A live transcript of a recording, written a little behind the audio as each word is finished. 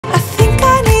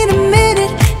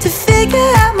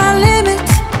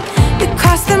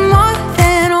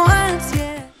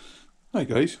Hi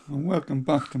guys, and welcome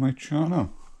back to my channel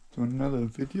to another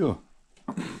video.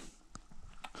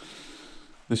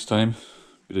 This time,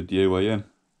 bit of DIY.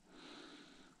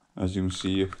 As you can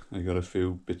see, I got a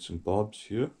few bits and bobs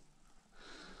here.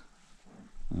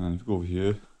 And if you go over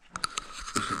here,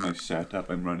 this is my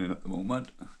setup I'm running at the moment.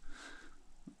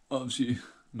 Obviously,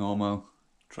 normal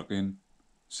trucking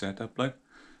setup but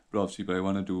I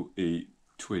want to do a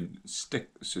twin stick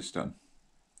system.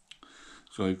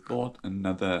 So I've bought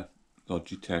another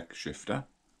Logitech shifter.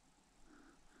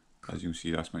 As you can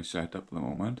see, that's my setup at the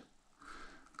moment.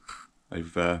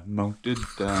 I've mounted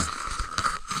a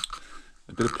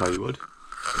bit of plywood,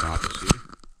 it's hard to see,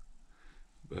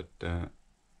 but there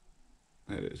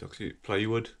it is, actually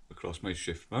plywood across my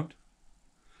shift mount,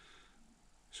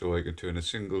 so I can turn a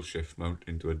single shift mount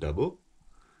into a double.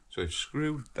 So I've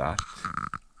screwed that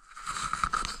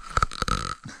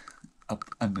up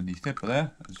underneath it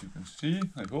there, as you can see,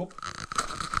 I hope,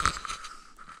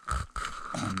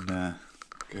 and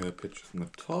get a picture from the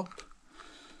top,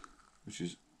 which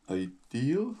is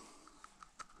ideal.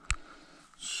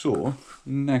 So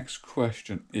next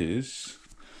question is,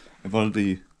 I've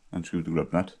already unscrewed the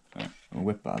grub nut, so I'll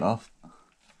whip that off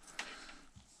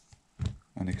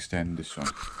and extend this one.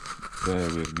 Bear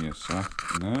with me a sec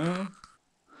now.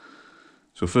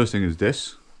 So first thing is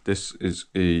this is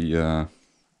a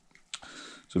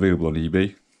it's available on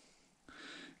eBay.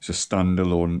 It's a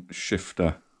standalone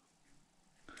shifter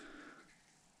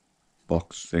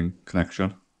box thing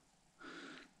connection.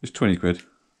 It's 20 quid,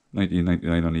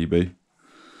 19.99 on eBay.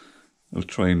 I'll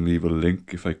try and leave a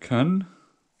link if I can.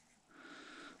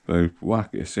 But I'll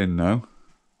whack this in now.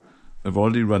 I've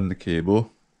already run the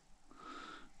cable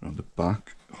around the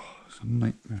back. Oh, it's a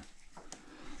nightmare.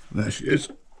 There she is.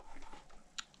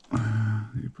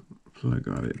 You plug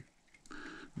that in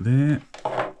there.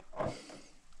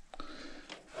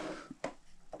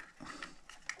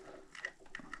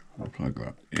 I'll plug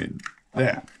that in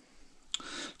there.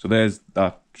 So there's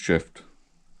that shift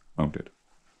mounted.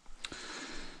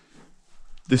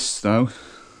 This now,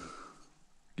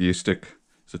 gear stick,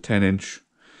 it's a 10-inch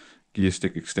gear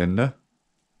stick extender.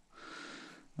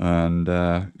 And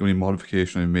the only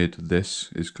modification I made to this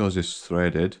is because it's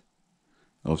threaded.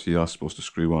 Obviously that's supposed to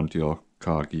screw onto your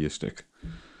car gear stick.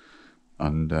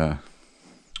 And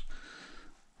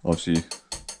obviously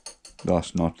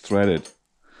that's not threaded.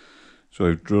 So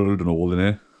I've drilled an hole in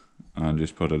it and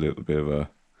just put a little bit of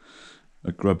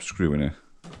a grub screw in it.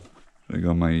 So I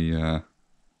got my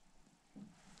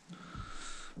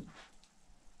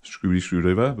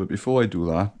screwdriver, but before I do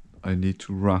that, I need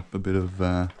to wrap a bit of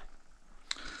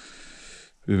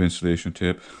insulation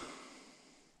tape.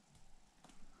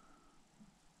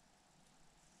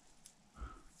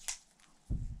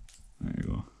 There you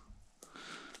go.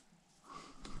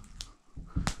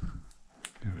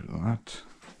 Get rid of that.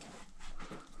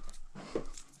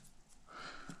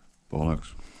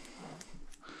 Bollocks.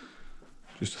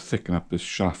 Just to thicken up this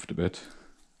shaft a bit.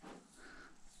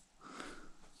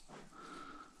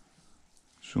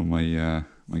 So my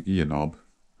my gear knob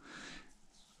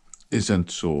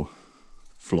isn't so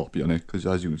floppy on it, because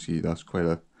as you can see, that's quite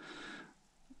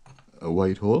a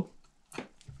wide hole.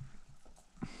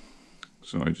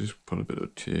 So I just put a bit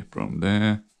of tape around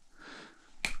there,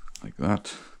 like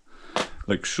that,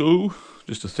 like so,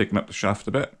 just to thicken up the shaft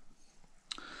a bit.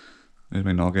 There's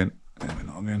my noggin. There's my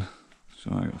noggin.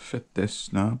 So I gotta fit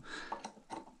this now.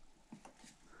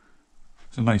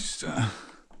 It's a nice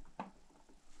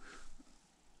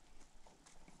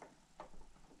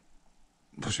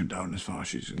push him down as far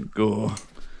as you can go.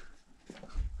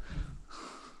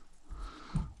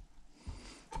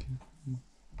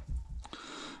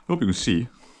 Hope you can see.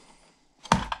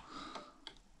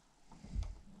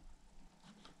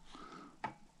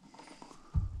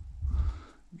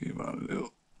 Give that a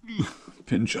little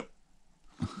pinch up.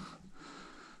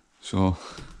 So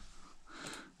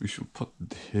we shall put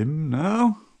him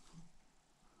now.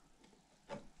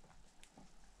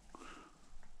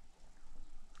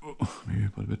 Oh, maybe I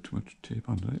put a bit too much tape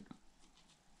on, right?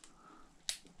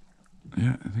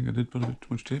 Yeah, I think I did put a bit too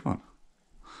much tape on.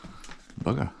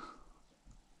 Bugger.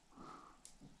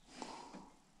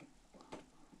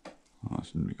 Oh,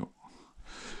 that's gonna go.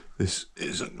 This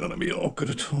isn't gonna be awkward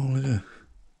at all, is it?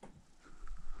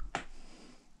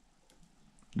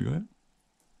 You got it?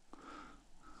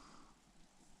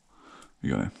 You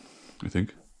got it, I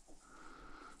think.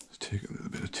 Let's take a little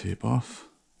bit of tape off.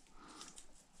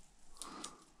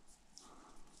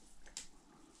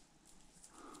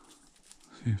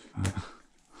 See if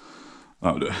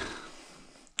that'll do it.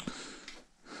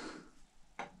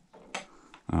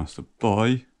 That's the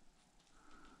boy.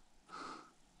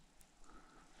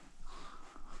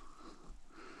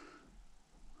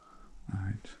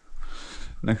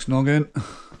 next noggin,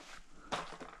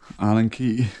 Allen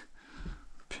key,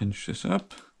 pinch this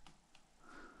up.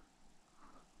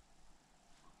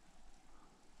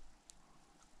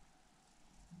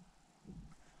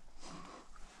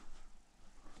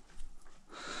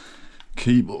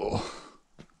 Cable.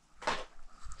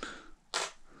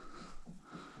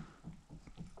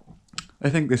 I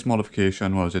think this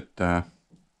modification was at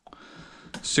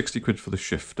 60 quid for the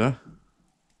shifter.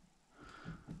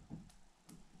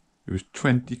 It was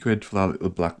 20 quid for that little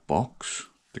black box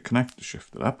to connect the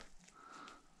shifter up.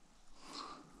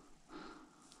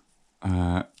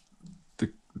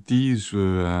 These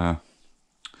were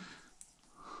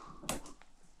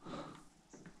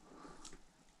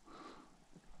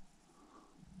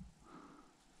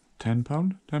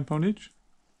 £10 each.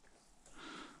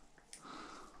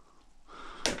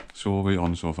 So what are we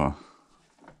on so far?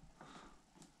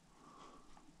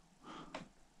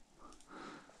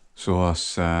 So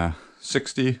that's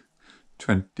 60,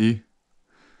 20,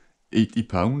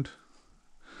 £80,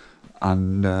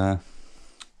 and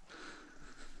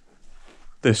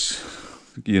this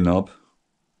gear knob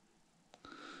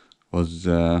was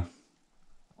how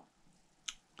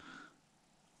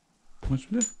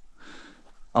much was it?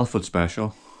 Halfords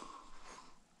special.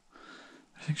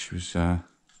 I think she was.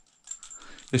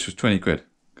 This was 20 quid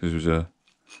because it was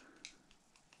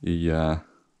it's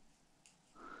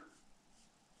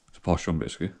a posh one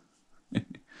basically.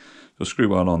 So screw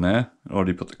one on there. I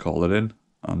already put the collar in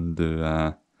and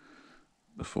the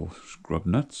 4 scrub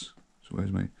nuts. So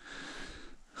where's my?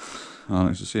 And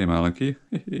it's the same Allen key,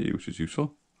 which is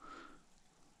useful.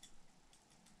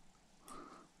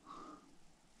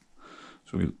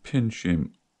 So we'll pinch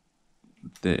him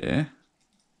there.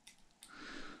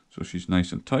 So she's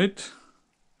nice and tight.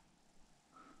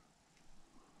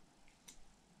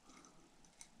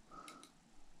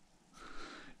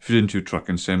 If you're into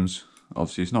trucking sims,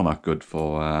 obviously it's not that good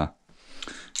for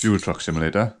Euro Truck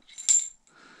Simulator,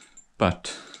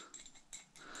 but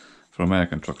for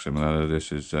American Truck Simulator,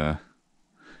 this is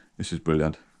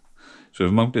brilliant. So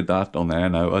I've mounted that on there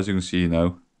now. As you can see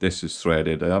now, this is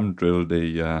threaded. I haven't drilled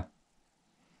the.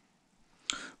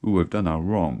 Ooh, I've done that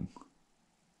wrong.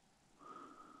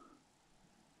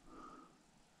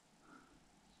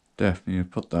 Definitely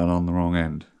put that on the wrong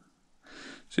end.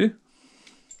 See?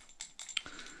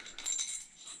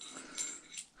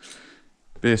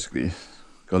 Basically,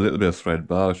 got a little bit of thread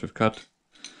bar which I've cut.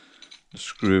 The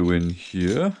screw in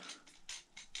here.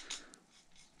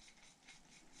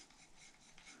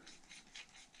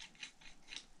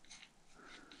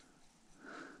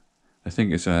 I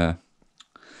think it's an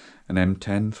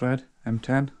M10 thread.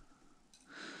 M10.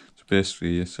 So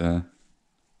basically, it's I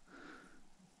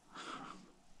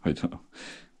don't know.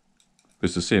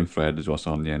 It's the same thread as what's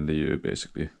on the end of here,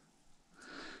 basically.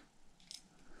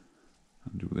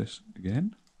 And do this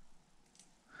again.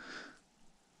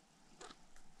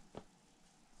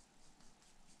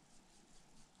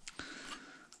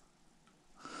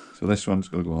 So this one's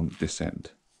going to go on this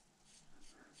end.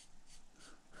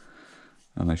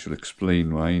 And I should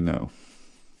explain why now.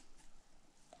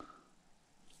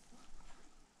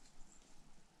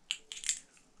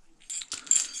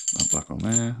 That back on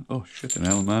there. Oh shit in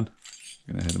hell, man.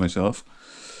 Getting ahead of myself.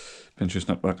 Pinch this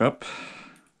nut back up.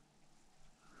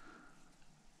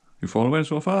 You following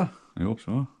so far? I hope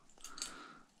so.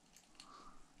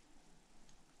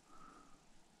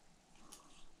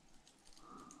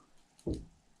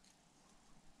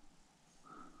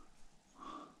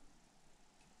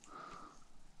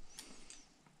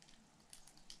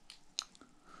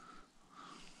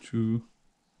 Two,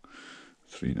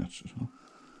 3 nuts as well.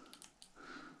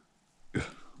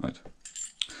 Right.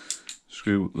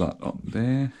 Screw that on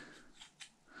there.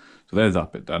 So there's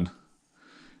that bit done.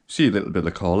 See a little bit of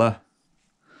the collar,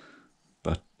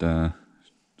 but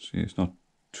see, it's not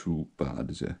too bad,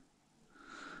 is it?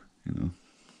 You know.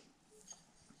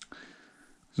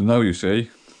 So now you say,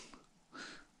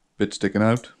 bit sticking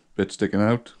out,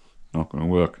 not going to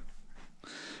work.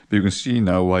 But you can see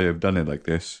now why I've done it like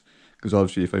this, because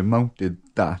obviously if I mounted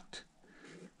that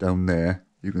down there,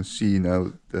 you can see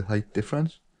now the height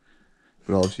difference.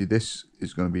 But obviously this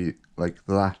is going to be like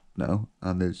that now,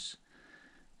 and there's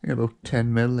about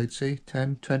 10 mil, I'd say,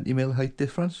 10, 20 mil height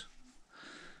difference.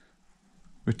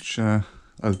 Which I'll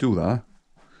do that.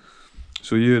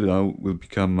 So here now will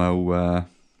become how, I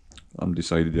haven't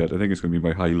decided yet, I think it's going to be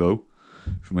my high-low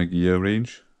for my gear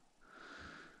range.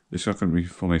 It's not going to be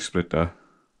for my splitter,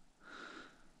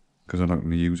 because I'm not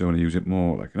going to use it, I want to use it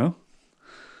more, like, you know.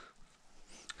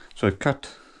 So I've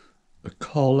cut the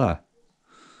collar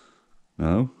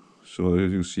now, so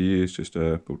as you see it's just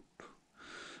about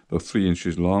 3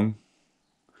 inches long.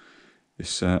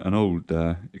 It's an old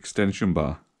extension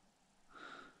bar.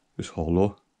 It's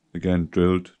hollow. Again,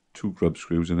 drilled, 2 grub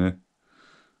screws in it.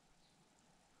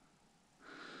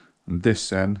 And this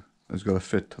then has got to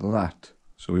fit to that.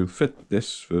 So we'll fit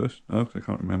this first. No, I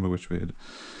can't remember which way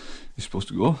it's supposed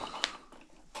to go.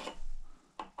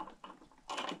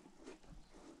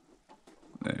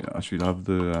 There you are. So you'll have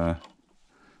the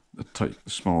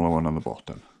smaller one on the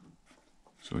bottom.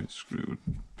 So it's screwed.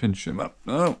 Pinch him up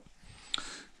now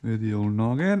with the old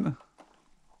noggin.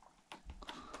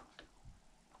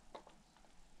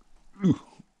 Ooh.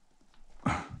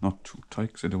 Not too tight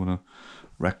because I don't want to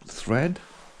wreck the thread.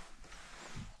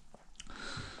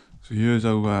 So here's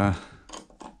our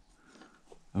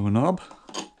knob.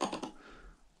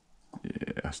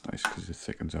 Yeah, that's nice because it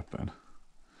thickens up then.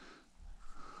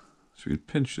 So we'll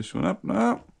pinch this one up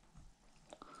now.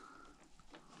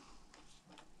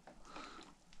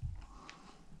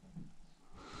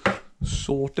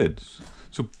 Sorted.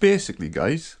 So basically,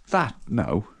 guys, that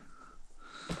now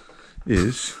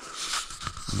is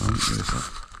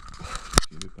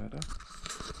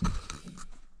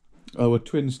our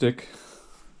twin stick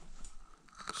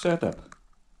setup.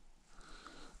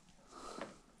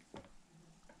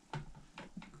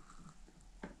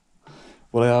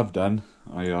 What I have done,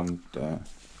 I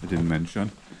didn't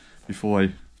mention before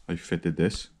I fitted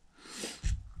this.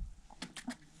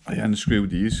 I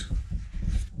unscrewed these.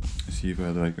 See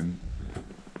whether I can.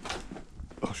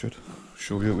 Oh shit!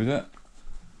 Show you with it.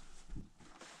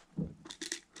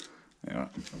 Yeah.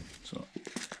 So.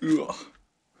 Ugh.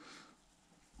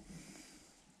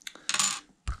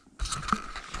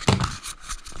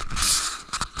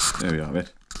 There we have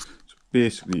it. So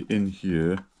basically, in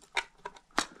here,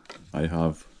 I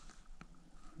have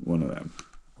one of them.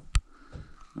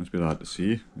 That's a bit hard to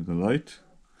see with the light.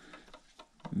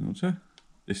 You know what?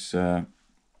 It's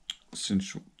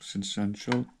essential.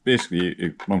 Basically,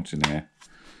 it mounts in there,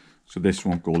 so this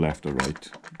won't go left or right.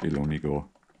 It'll only go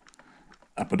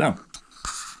up or down.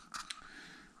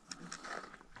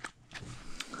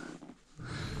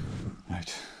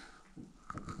 Right.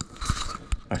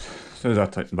 So there's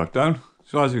that tightened back down.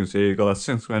 So as you can see, you got that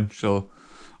sequential.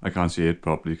 I can't see it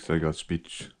properly because I got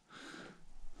speech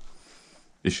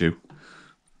issue.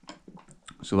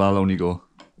 So that'll only go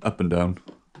up and down.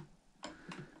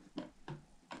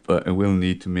 But I will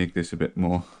need to make this a bit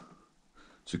more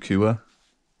secure.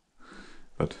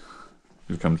 But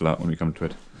we'll come to that when we come to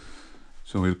it.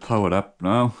 So we'll power it up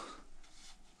now.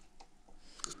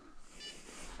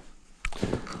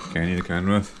 Okay, I need a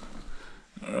camera.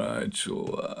 Alright,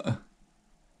 so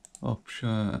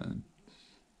options.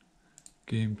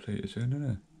 Gameplay is in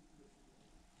it.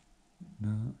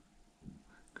 No.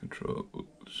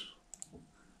 Controls.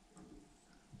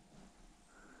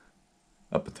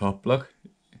 Up the top, look.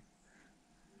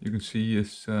 You can see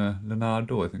it's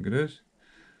Leonardo, I think it is.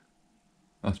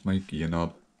 That's my gear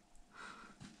knob.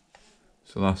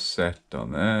 So that's set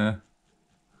down there.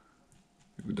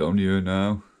 We go down here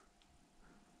now.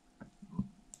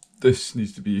 This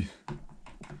needs to be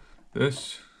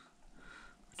this,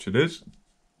 which it is.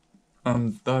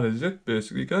 And that is it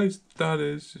basically, guys. That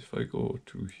is, if I go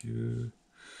to here,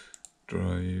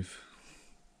 drive.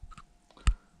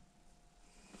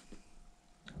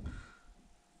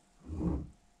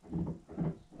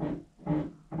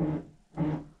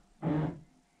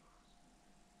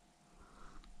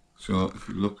 So if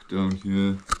you look down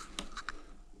here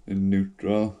in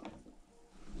neutral,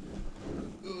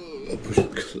 I'll push the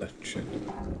clutch in.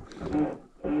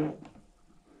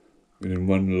 We're in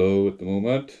 1 low at the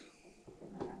moment.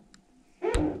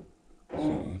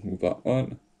 So move that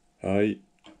one. High,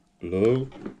 low,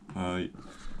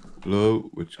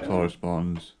 which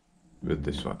corresponds with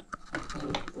this one,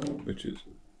 which is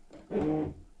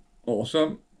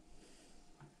awesome.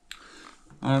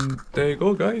 And there you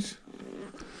go, guys.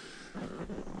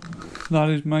 That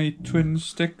is my twin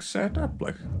stick setup,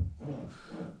 like.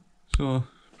 So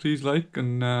please like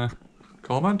and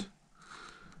comment.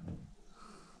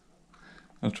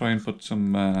 I'll try and put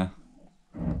some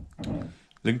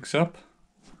links up.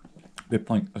 A bit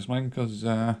pointless, mine, because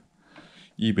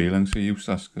eBay links are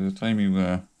useless. Because the time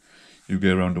you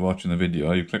get around to watching the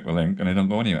video, you click the link and it don't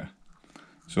go anywhere.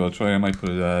 So I'll try. I might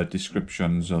put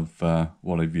descriptions of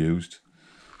what I've used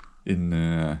in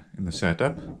the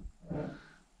setup,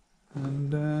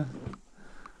 and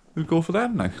we'll go for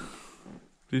that now.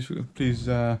 Please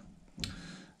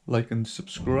like and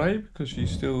subscribe, because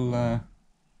she's still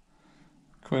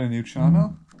quite a new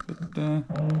channel. But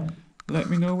let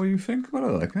me know what you think about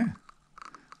it. Like,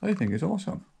 I think it's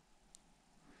awesome.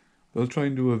 But I'll try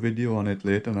and do a video on it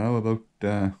later now about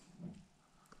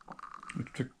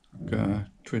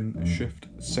twin shift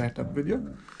setup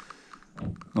video.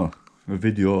 Oh, a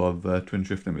video of twin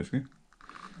shifting basically.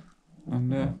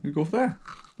 And we go from there.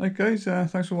 Right guys,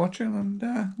 thanks for watching, and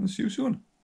I'll see you soon.